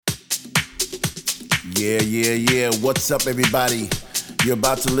Yeah. What's up, everybody? You're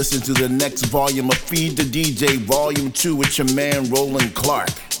about to listen to the next volume of Feed the DJ, Volume 2 with your man, Roland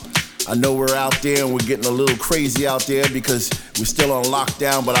Clark. I know we're out there and we're getting a little crazy out there because we're still on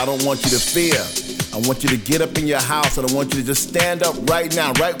lockdown, but I don't want you to fear. I want you to get up in your house and I want you to just stand up right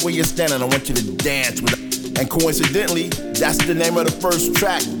now, right where you're standing. I want you to dance with it. And coincidentally, that's the name of the first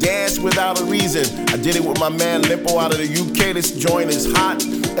track, Dance Without a Reason. I did it with my man LEMPO out of the UK. This joint is hot.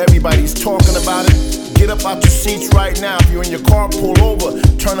 Everybody's talking about it. Get up out your seats right now. If you're in your car, pull over,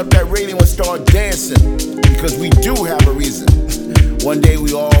 turn up that radio and start dancing. Because we do have a reason. One day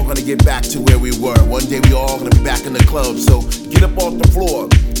we all gonna get back to where we were. One day we all gonna be back in the club. So get up off the floor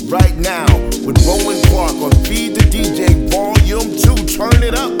right now with Roland Clark on Feed the DJ Volume 2. Turn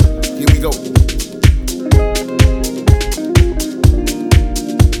it up. Here we go.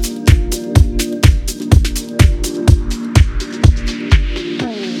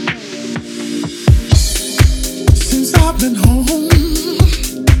 Since I've been home,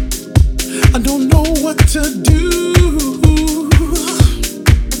 I don't know what to do.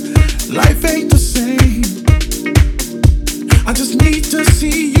 Life ain't the same. I just need to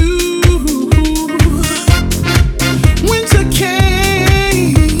see you. Winter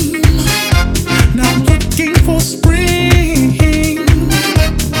came, now I'm looking for spring.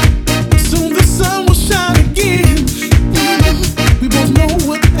 Soon the sun will shine again. We both know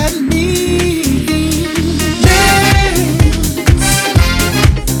what that means. Dance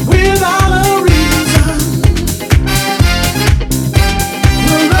without a reason.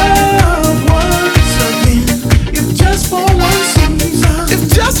 We'll love once again, if just for one season. If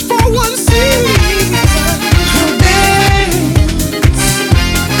just for one season. We'll dance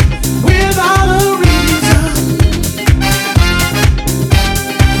without a reason.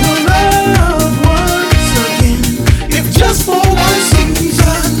 We'll love once again, if just for one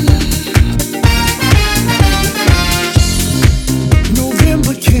season.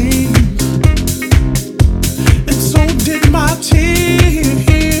 November came, and so did my tears.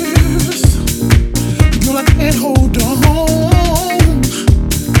 Girl, I can't hold on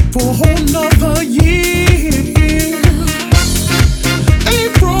for a whole nother year.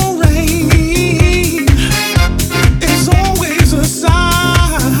 April rain is always a sign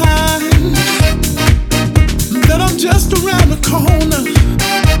that I'm just around the corner,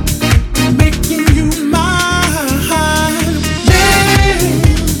 making you mine.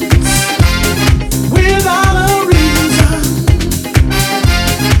 Dance without a reason.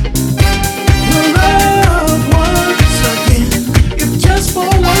 We'll love once again, if just for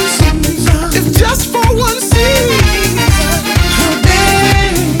one season. If just for one season. We'll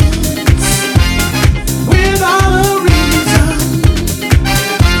dance without a reason.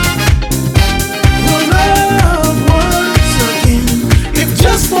 We'll love once again, if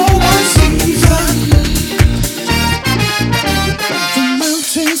just for one season. From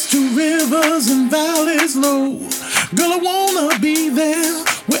mountains to rivers and valleys low, girl, I wanna be there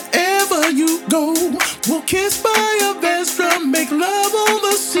wherever you go. We'll kiss by a best drum, make love on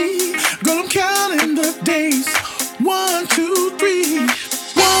the sea. Girl, I'm counting the days. 1, 2, 3.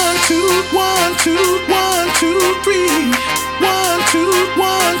 1, 2, 1, 2, 1, 2, 3. 1, 2,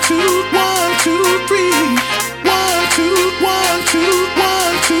 1, 2, 1, 2, 3. 1, 2, 1, 2,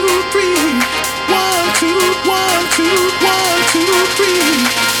 1, 2, 3. 1, 2, 1, 2, 1, 2, 3.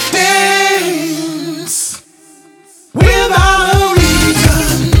 Dance without a reason.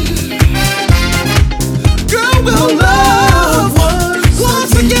 Girl, we'll love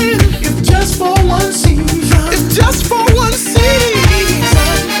once again, if just for one season. If just for one season.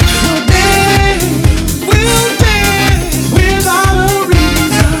 We'll dance without a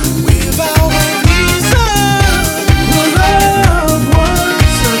reason. Without a reason. We'll love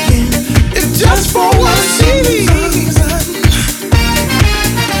once again, if just for one season.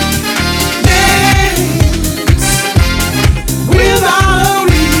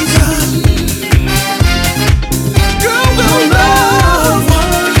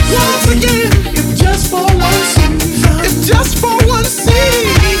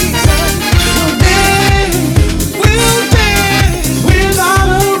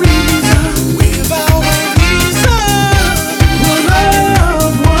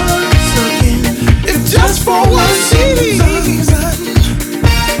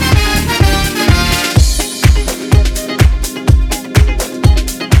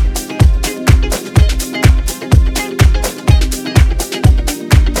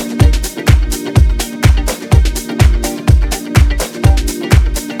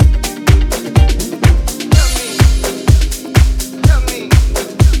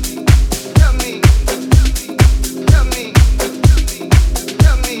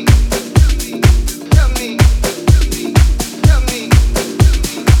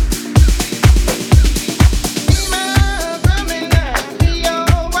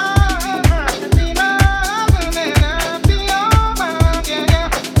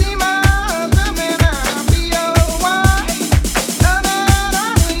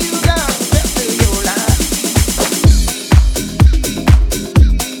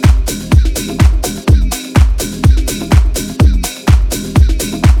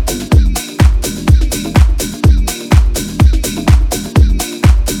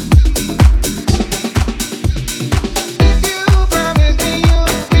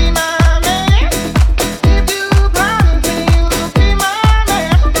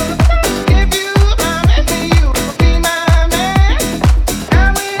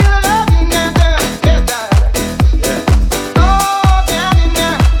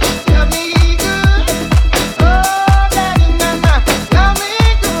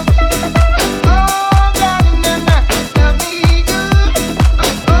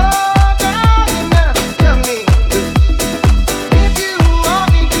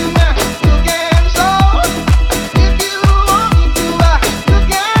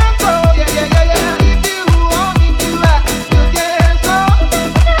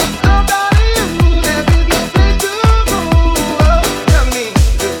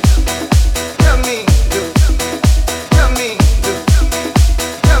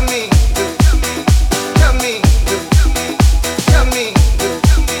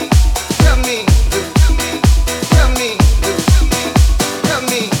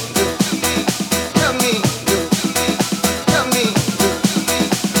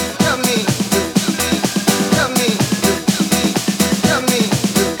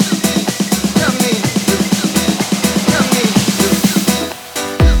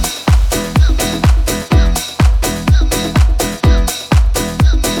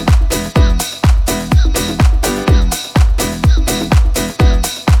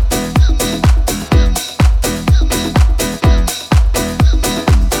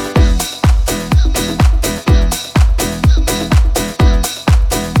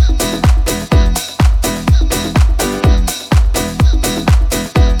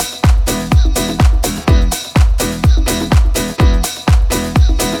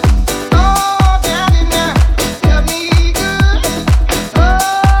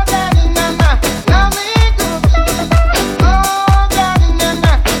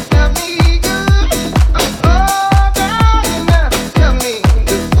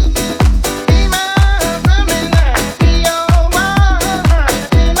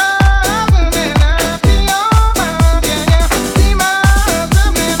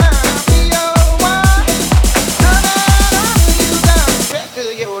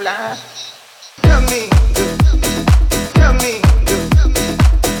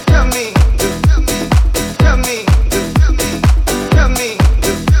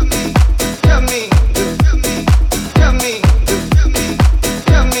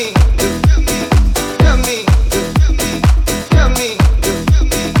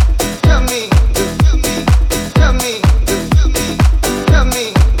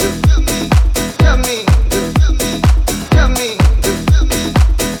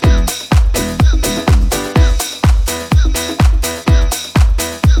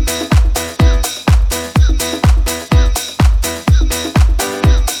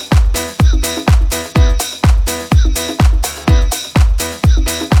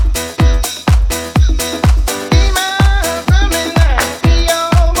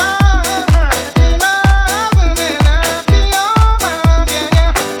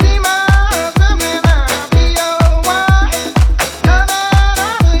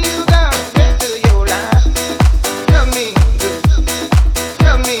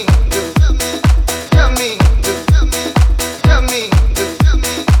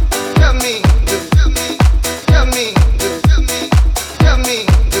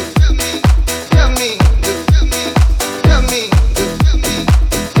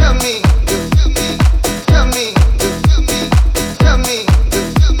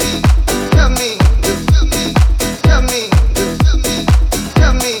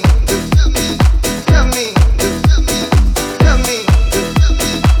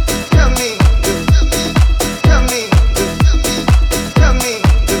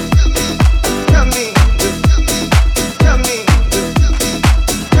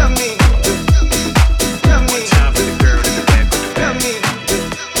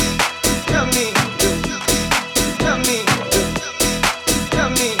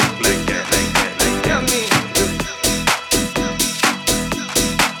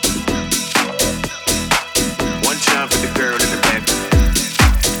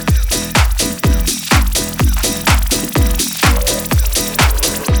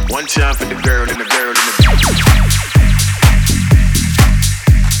 time for the girl and the girl in the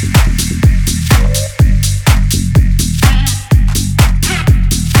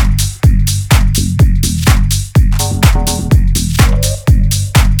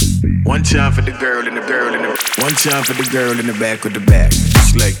One time for the girl and the girl in the One time for the girl in the back with the back.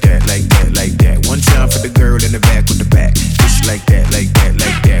 Just like that, like that, like that. One time for the girl in the back with the back. Just like that, like that,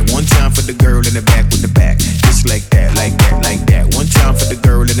 like that. One time for the girl in the back with the back. Just like that, like that, like that. One time for the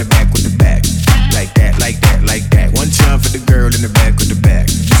girl in the back with the back. Like that, like that, like that. One time for the girl in the back with the back.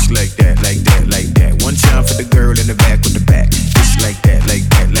 Just like that, like that, like that. One time for the girl in the back with the back. Just like that, like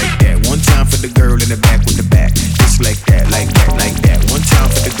that, like that. One time for the girl in the back with the back. Just like that, like that, like that. One time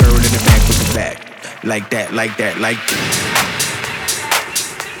for the girl in the back with the back. Like that, like that, like that.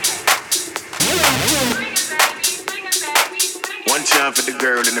 One time for the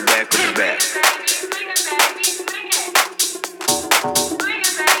girl in the back with the back. One time for the girl in the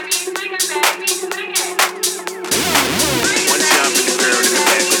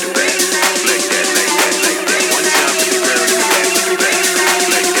back with the back. Like that, like that, like that.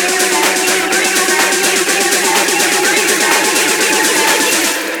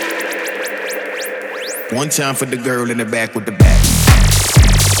 One time for the girl in the back with the back.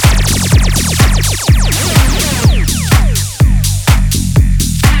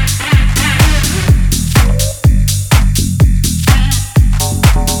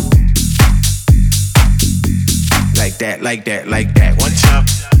 Like that, like that, like that, like that.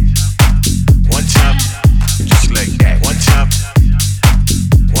 One time for the girl in the back with the back. Like that, like that. One time, just like that. One time,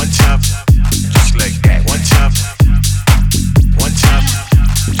 just like that. One time,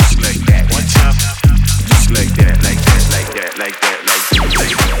 just like that. One time, just like that, like that, like that, like that, like that, like that.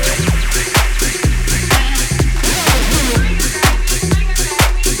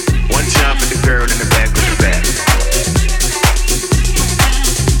 One time for the girl in the back with the back.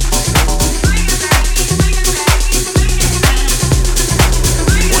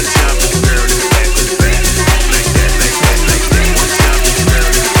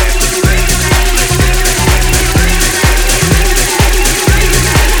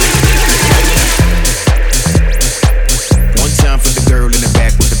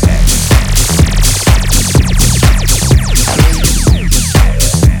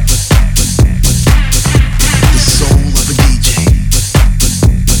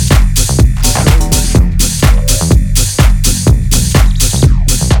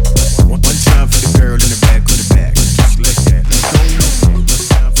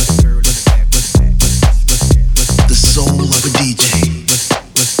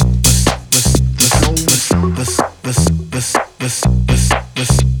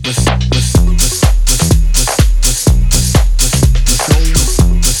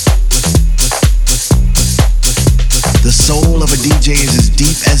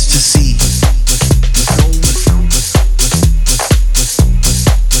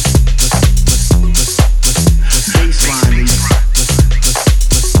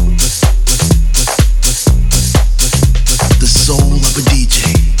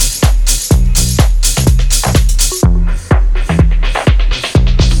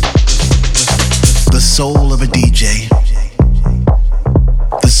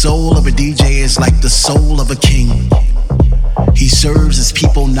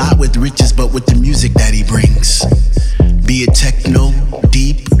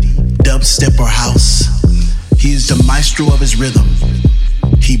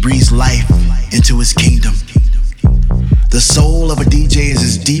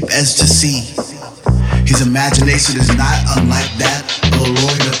 As to see, his imagination is not unlike that of a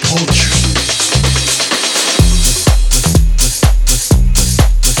LLOYD of poetry.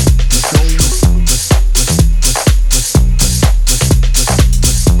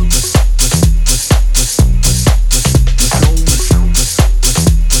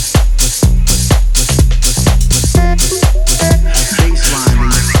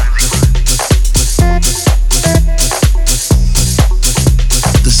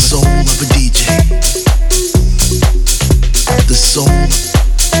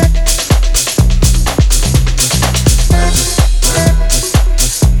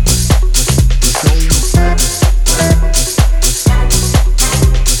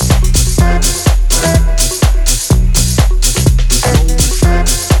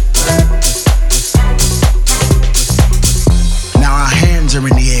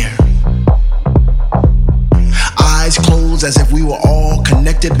 As if we were all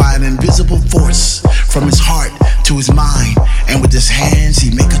connected by an invisible force, from his heart to his mind, and with his hands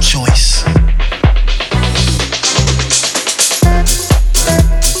he make a choice.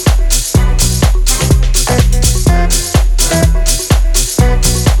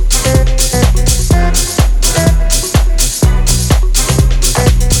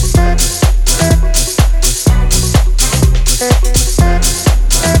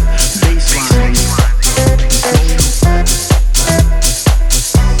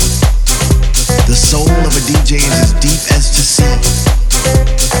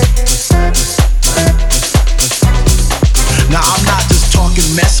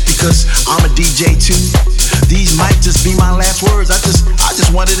 DJ too. These might just be my last words. I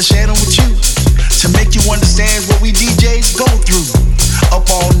just wanted to share them with you, to make you understand what we DJs go through. Up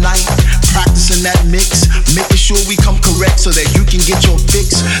all night, practicing that mix, making sure we come correct so that you can get your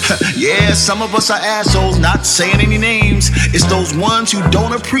fix. Yeah, some of us are assholes, not saying any names. It's those ones who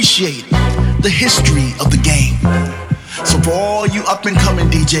don't appreciate the history of the game. So for all you up and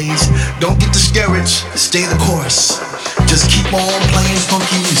coming DJs, don't get discouraged, stay the course. Just keep on playing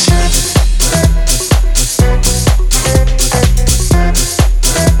funky music.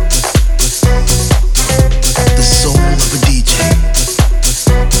 The soul of a DJ.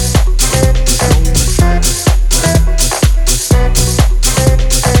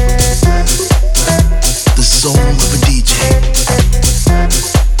 The soul of a DJ.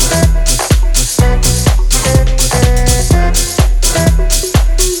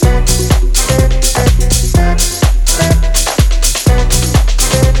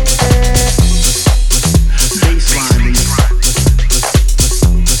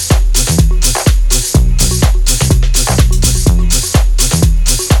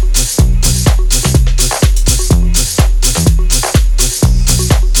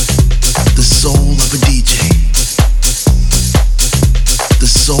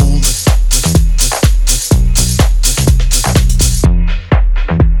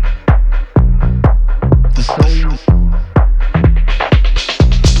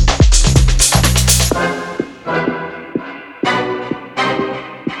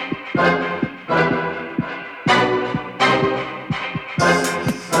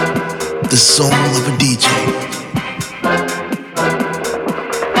 The soul of a DJ.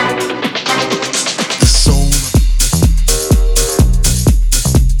 The soul.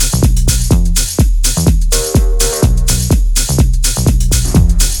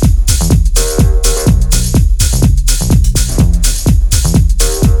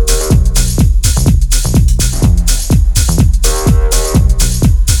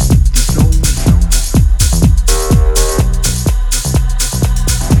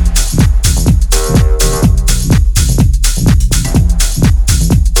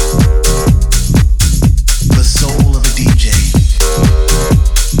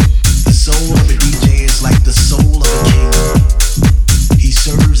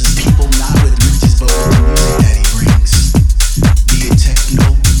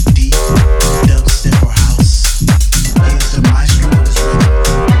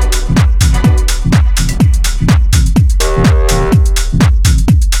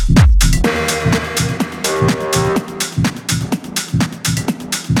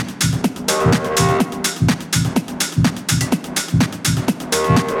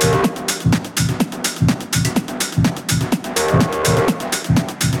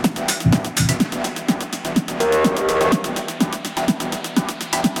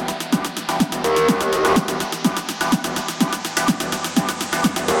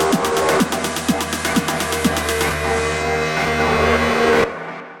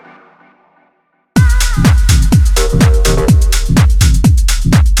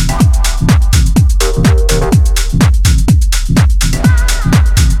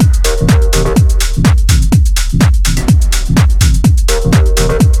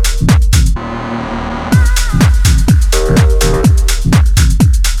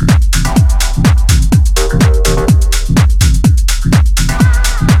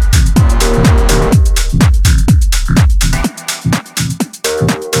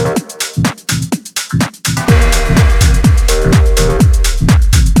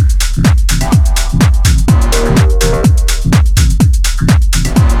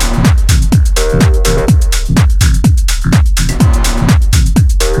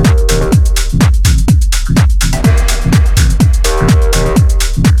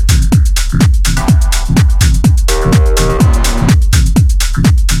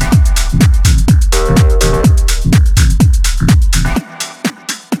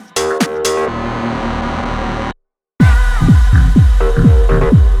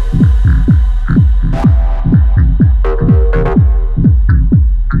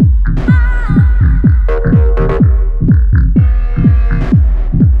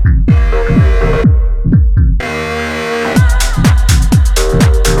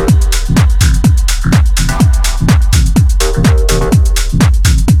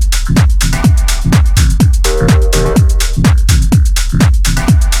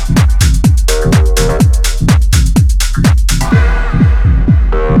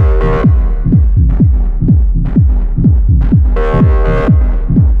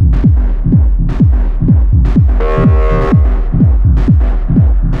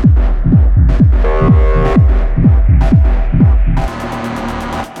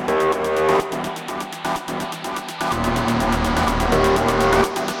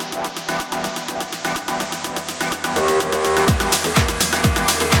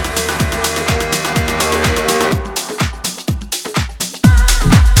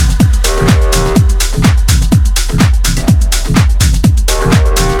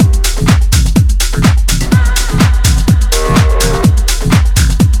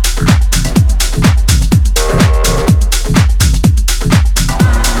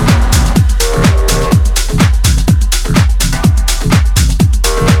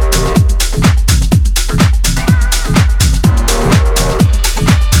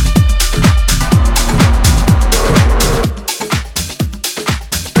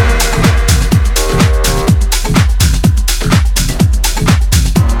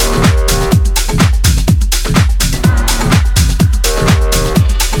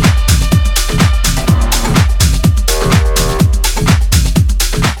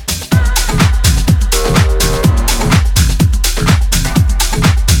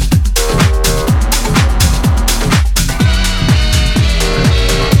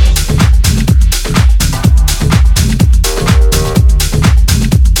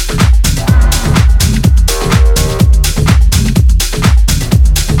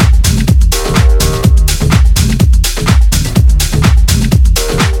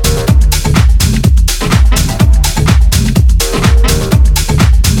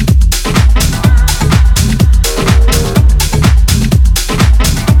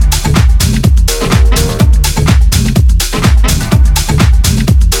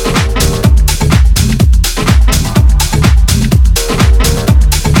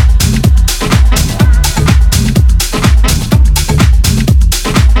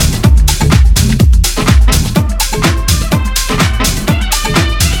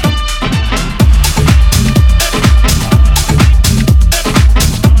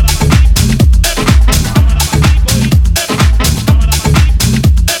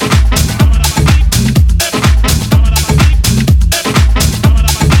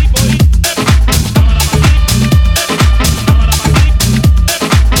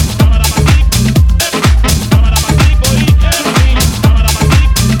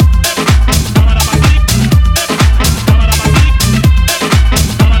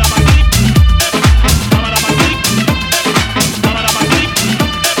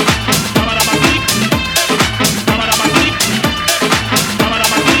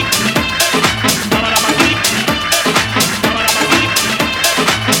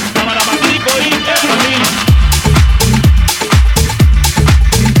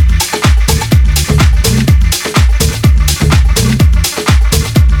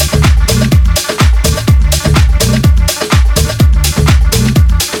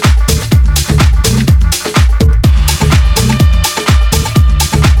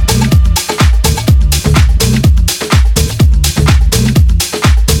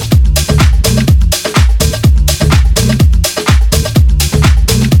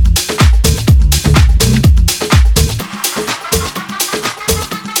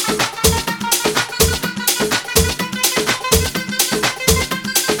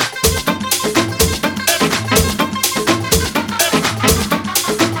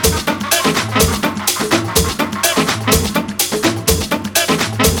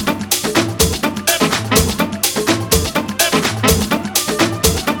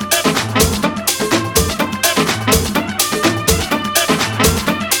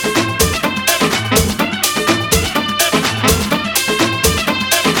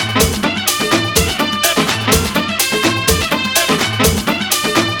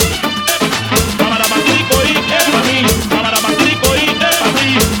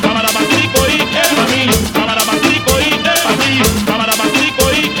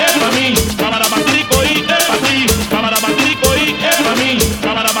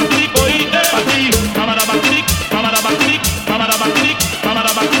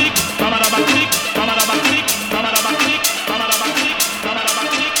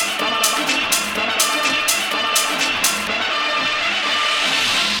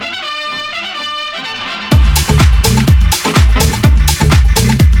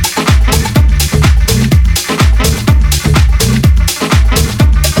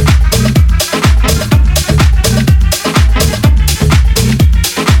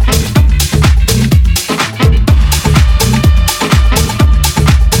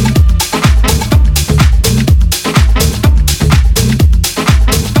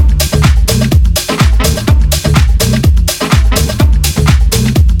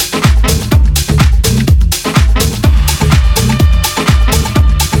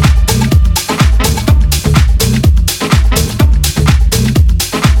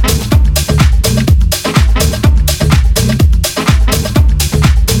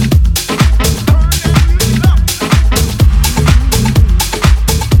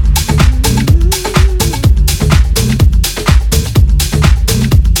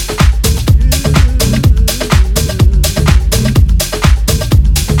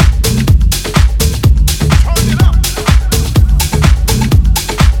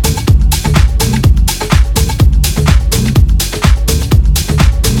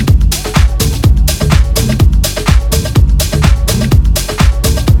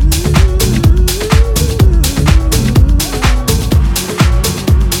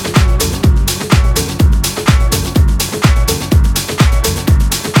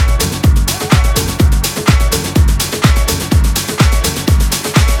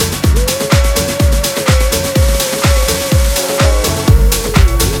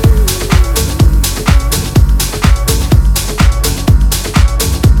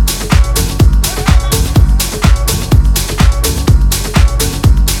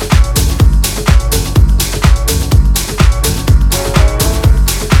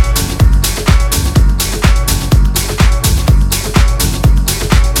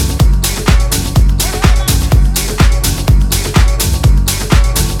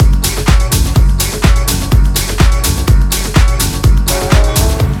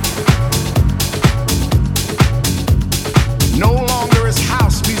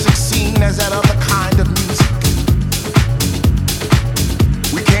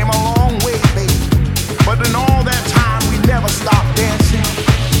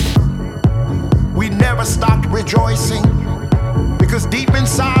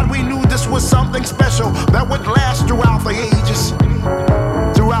 inside we knew this was something special that would last throughout the ages,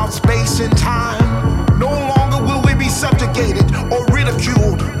 throughout space and time. No longer will we be subjugated or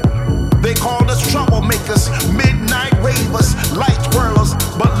ridiculed. They called us troublemakers, midnight ravers, light twirlers,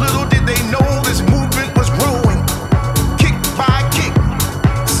 but little did they know this movement was growing. Kick by kick,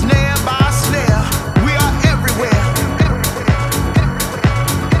 snare by snare, we are everywhere.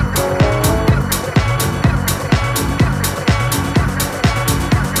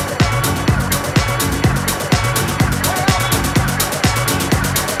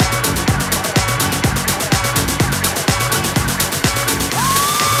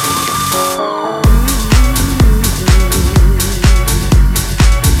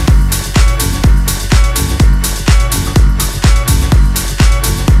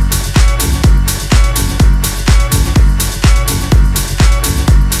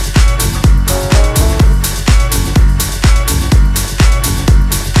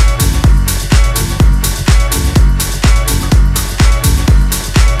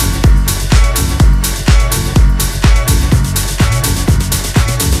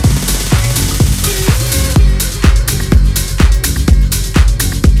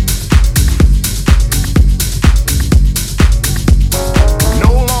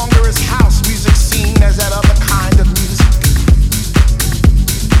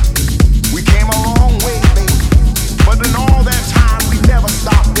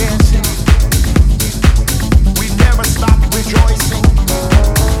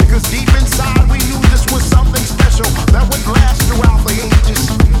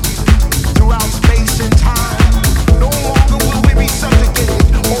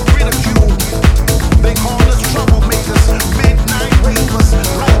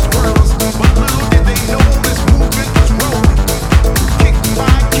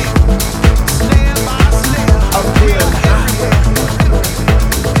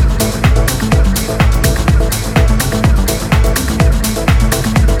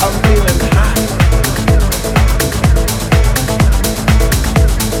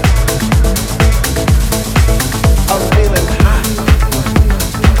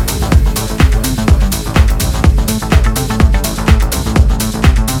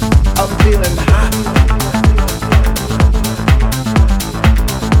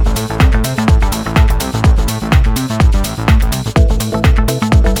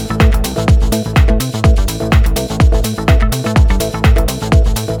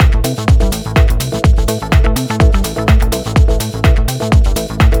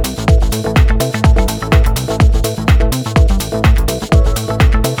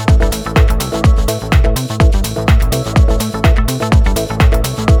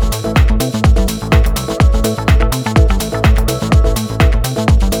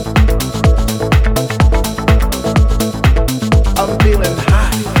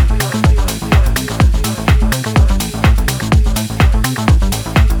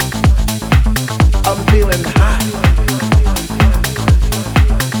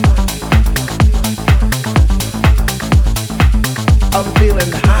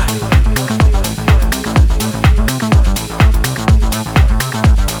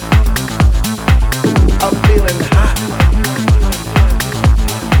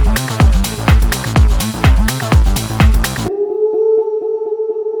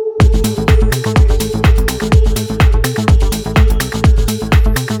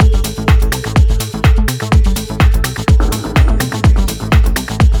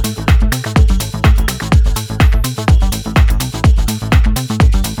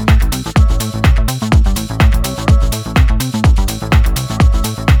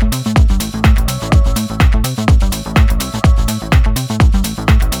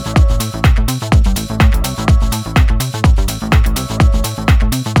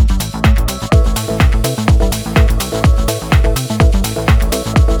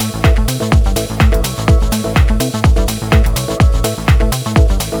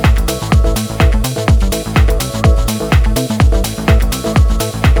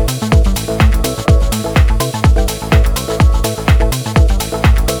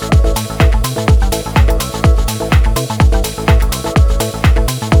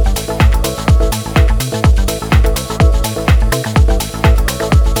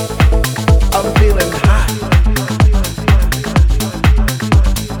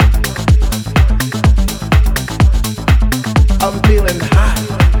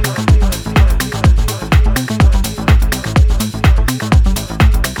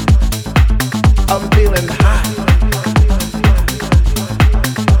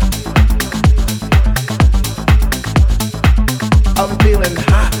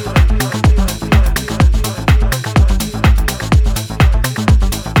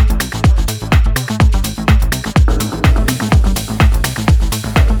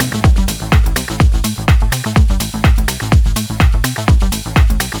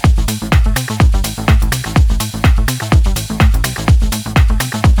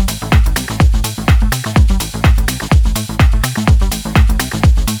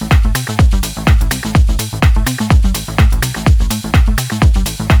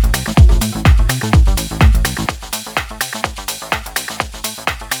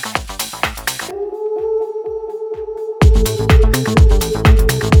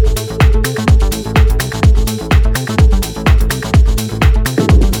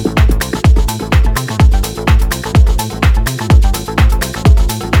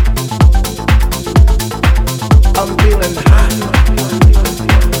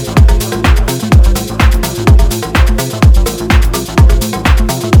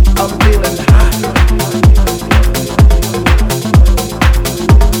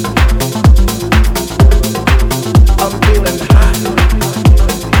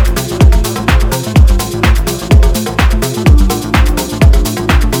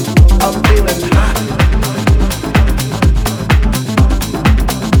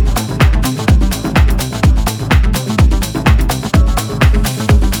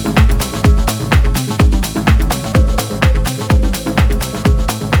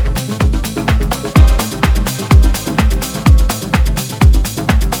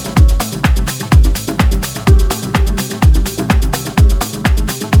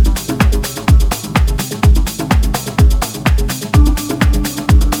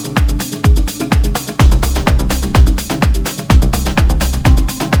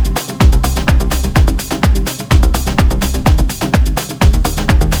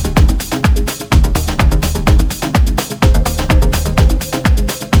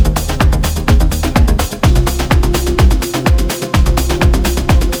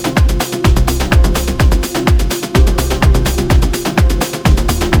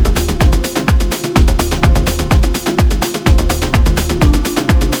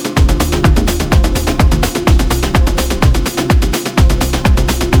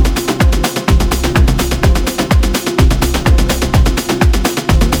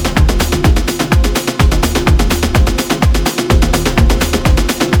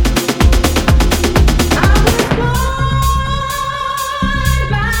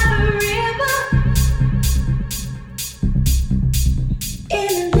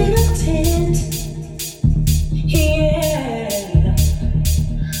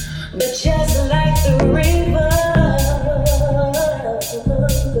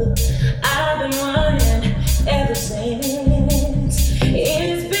 I've been running ever since.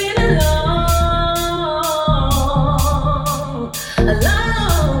 It's been a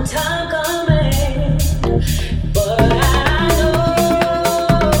long time coming, but I know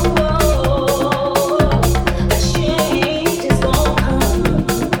a change is gonna come.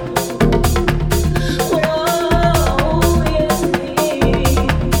 Whoa, yes it is.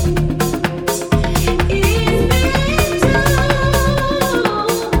 It's been too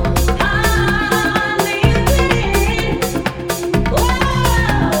hard living. Whoa.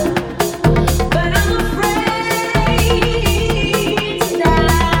 But I'm afraid to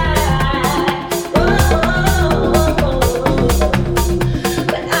die. Whoa.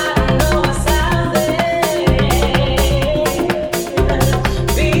 But I know what's out there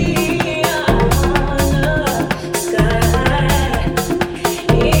beyond the sky.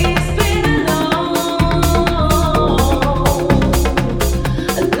 It's been a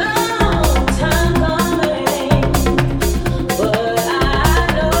long time coming. But I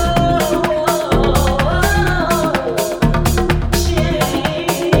know change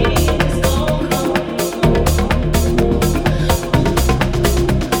is gonna come.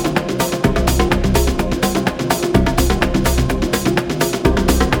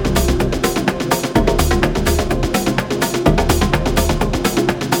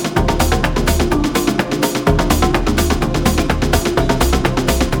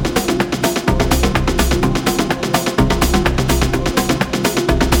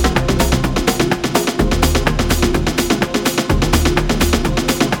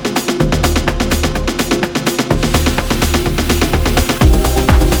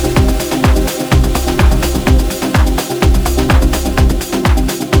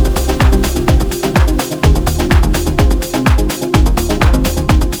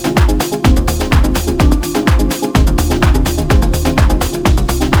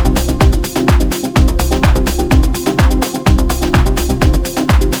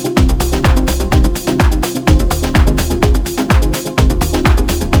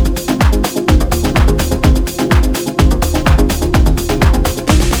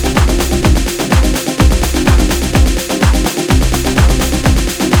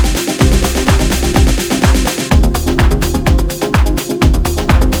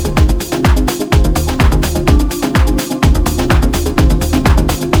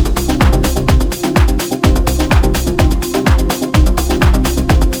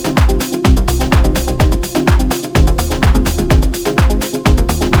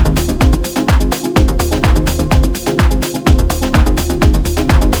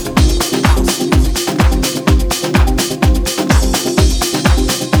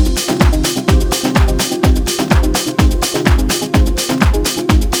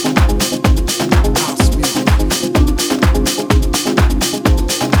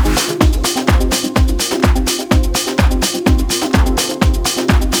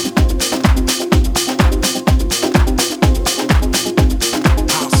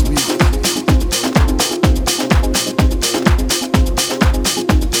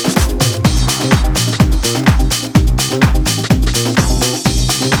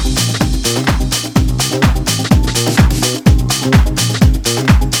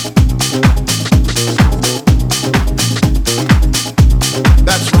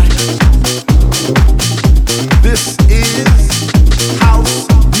 That's right. This is house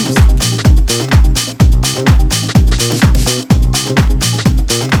music.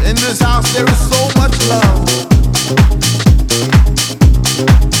 In this house there is so much love.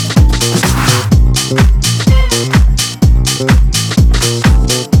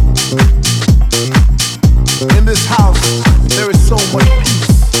 In this house there is so much peace.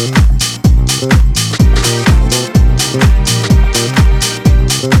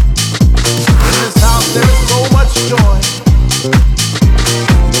 In this house there is so much joy.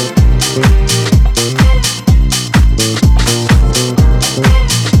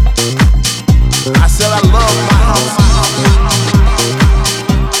 I said I love my house.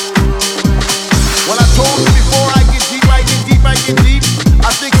 When I told you before I get deep, I get deep, I get deep,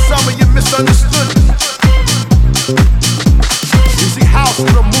 I think some of you misunderstood me. You see, house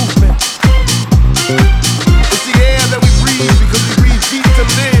is a movement. It's the air that we breathe because we breathe deep to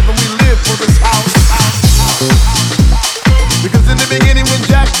live and we live for this house. Because in the beginning when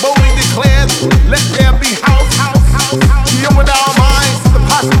Jack Bowie declared, let there be house, we opened our minds to the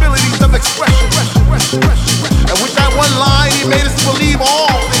possibilities of expression. And with that one line, he made us believe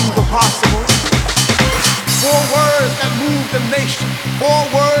all things are possible. 4 words that moved the nation, 4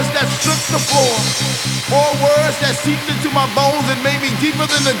 words that shook the floor.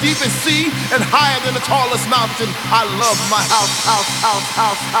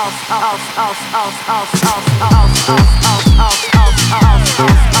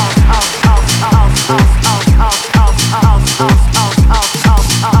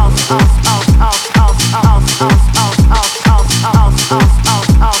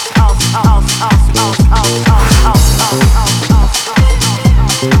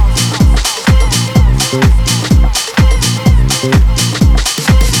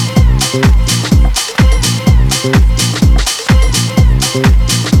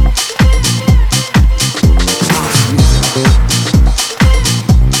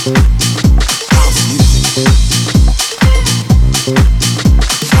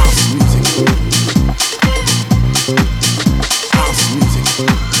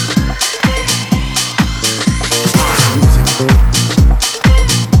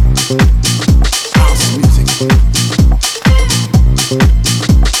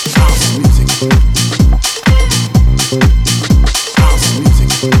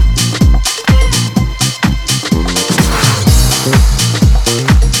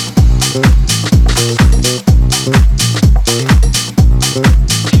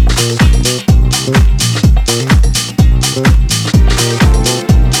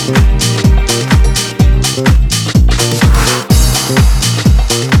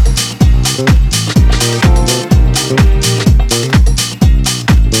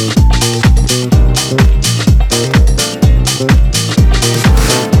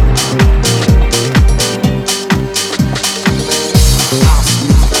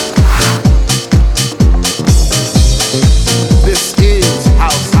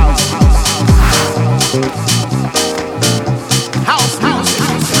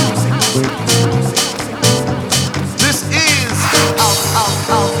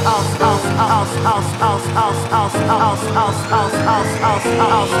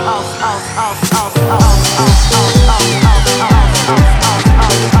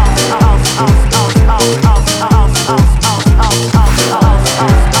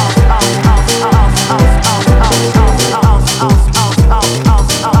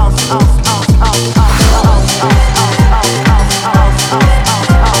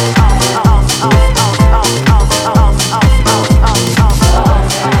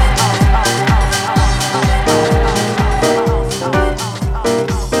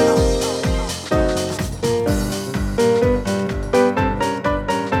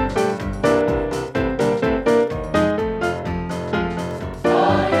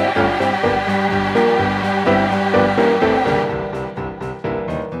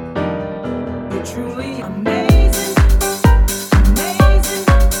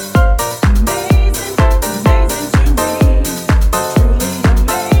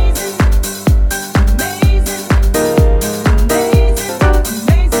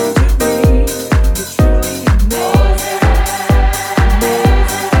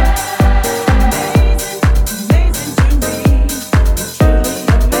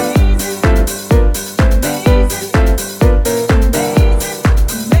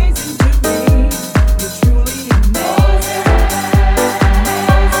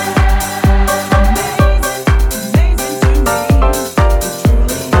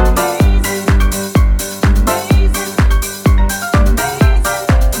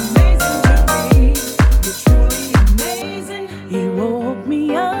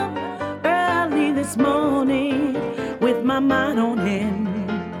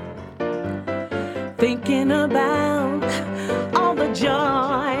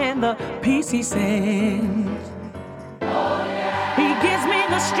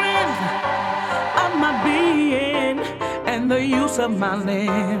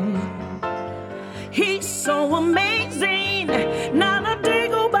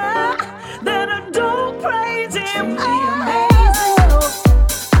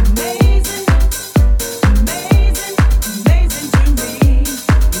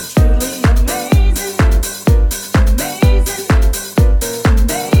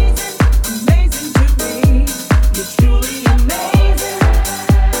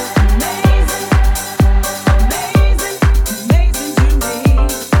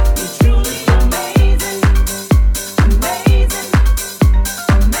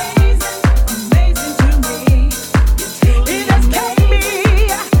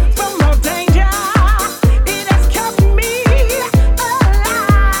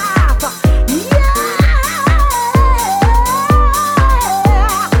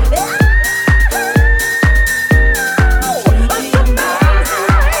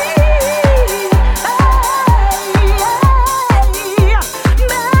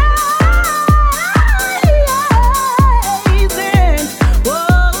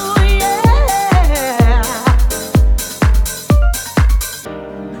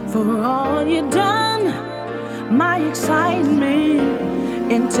 For all you done, my excitement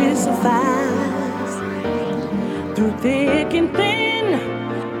intensifies. Through thick and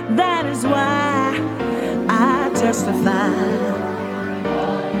thin, that is why I testify.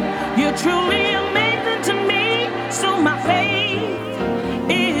 You're truly amazing to me, so my faith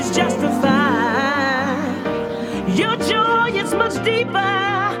is justified. Your joy is much deeper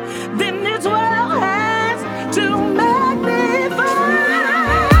than this world has to magnify.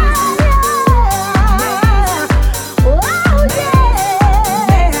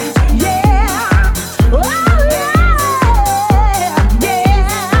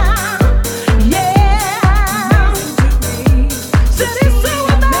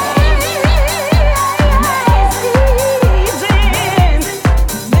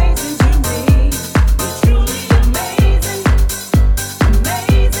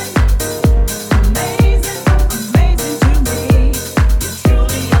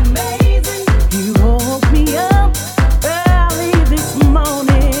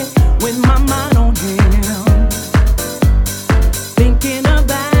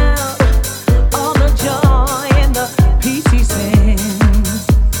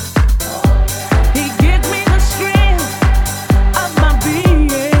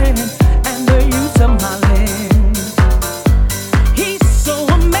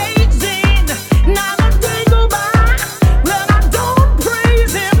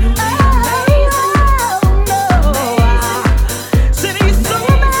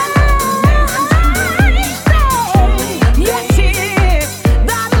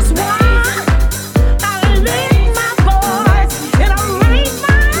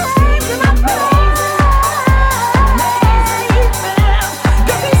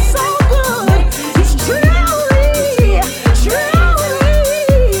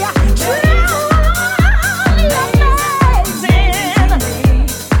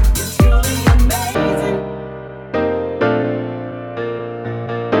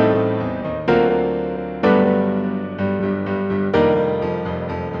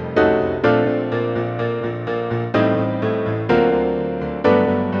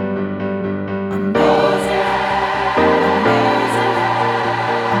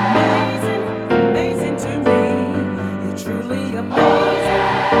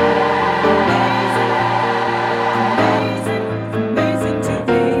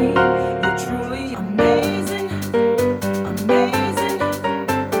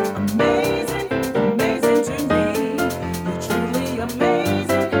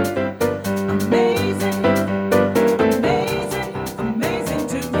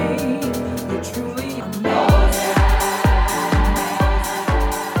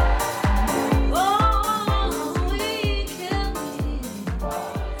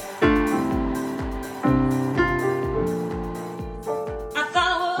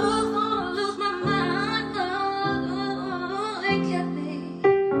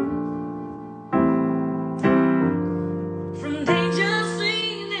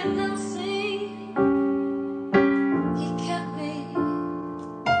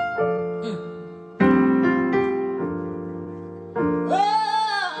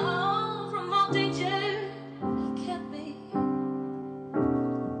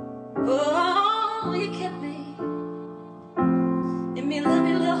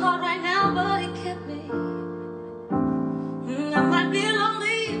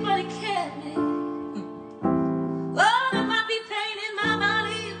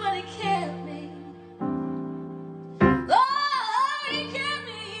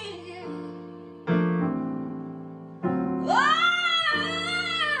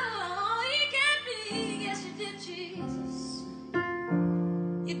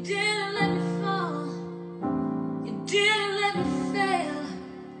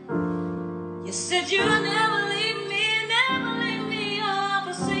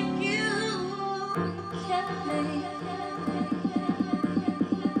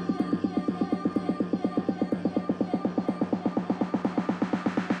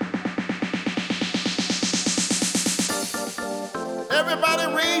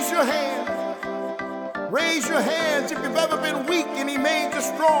 Everybody raise your hands. Raise your hands if you've ever been weak and he made you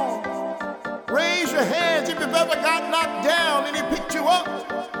strong. Raise your hands if you've ever got knocked down and he picked you up.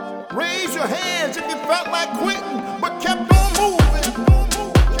 Raise your hands if you felt like quitting but kept on moving.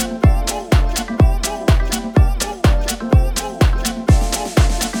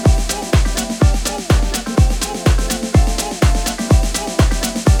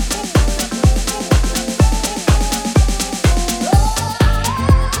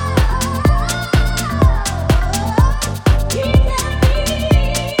 Yeah.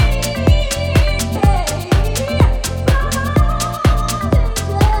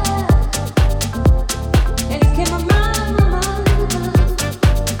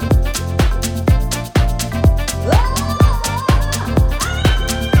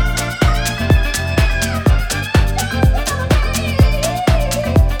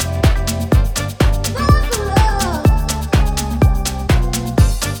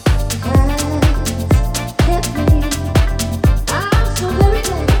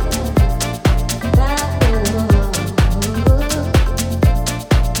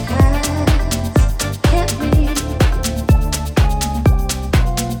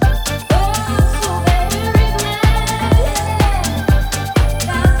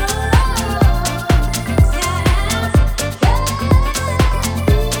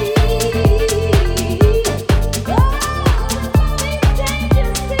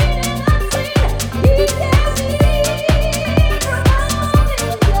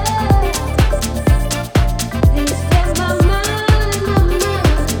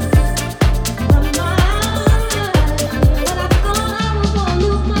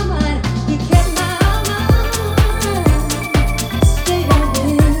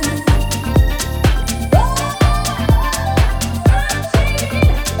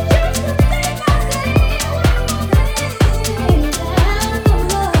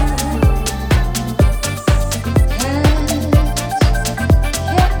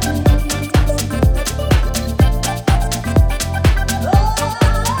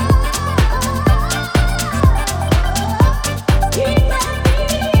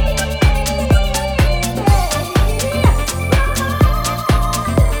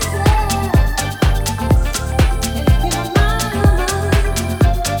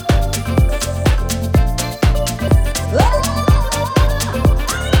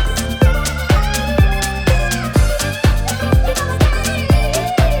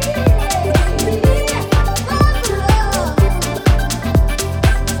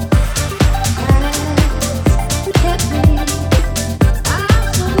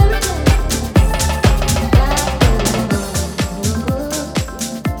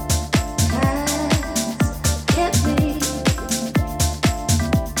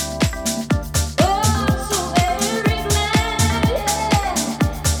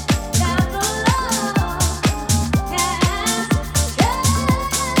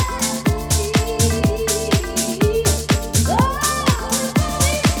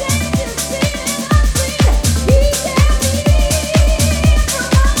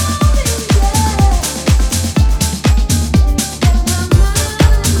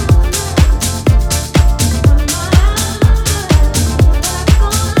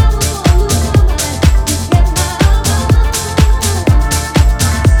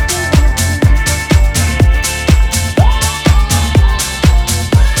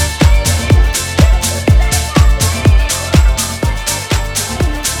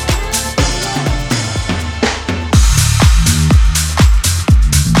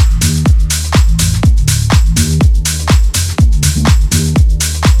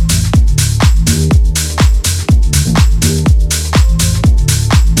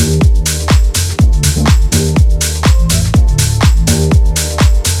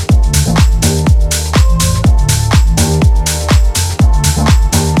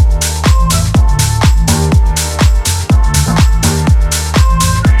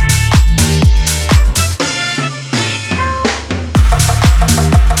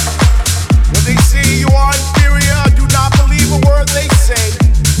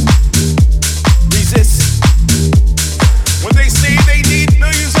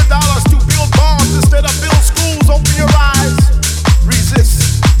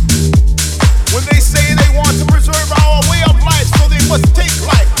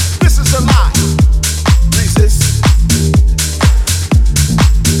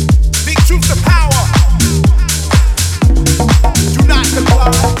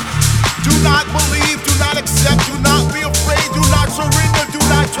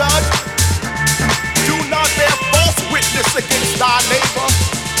 neighbor.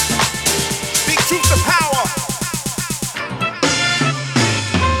 Speak truth to power.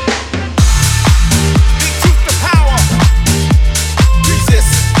 Speak truth to power.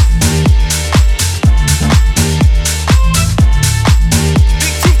 Resist.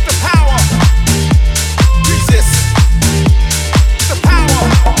 Speak truth to power. Resist. The power.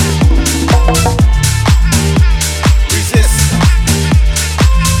 Resist.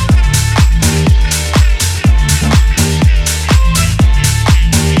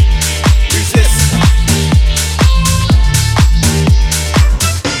 Resist.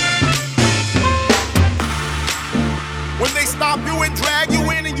 When they stop you and drag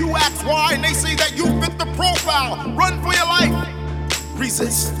you in and you ask why, and they say that you fit the profile, run for your life.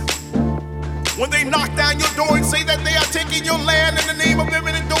 Resist. When they knock down your door and say that they are taking your land in the name of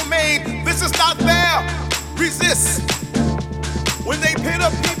eminent domain, this is not fair. Resist. When they pit a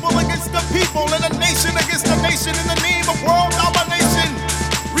people against the people and a nation against a nation in the name of world domination,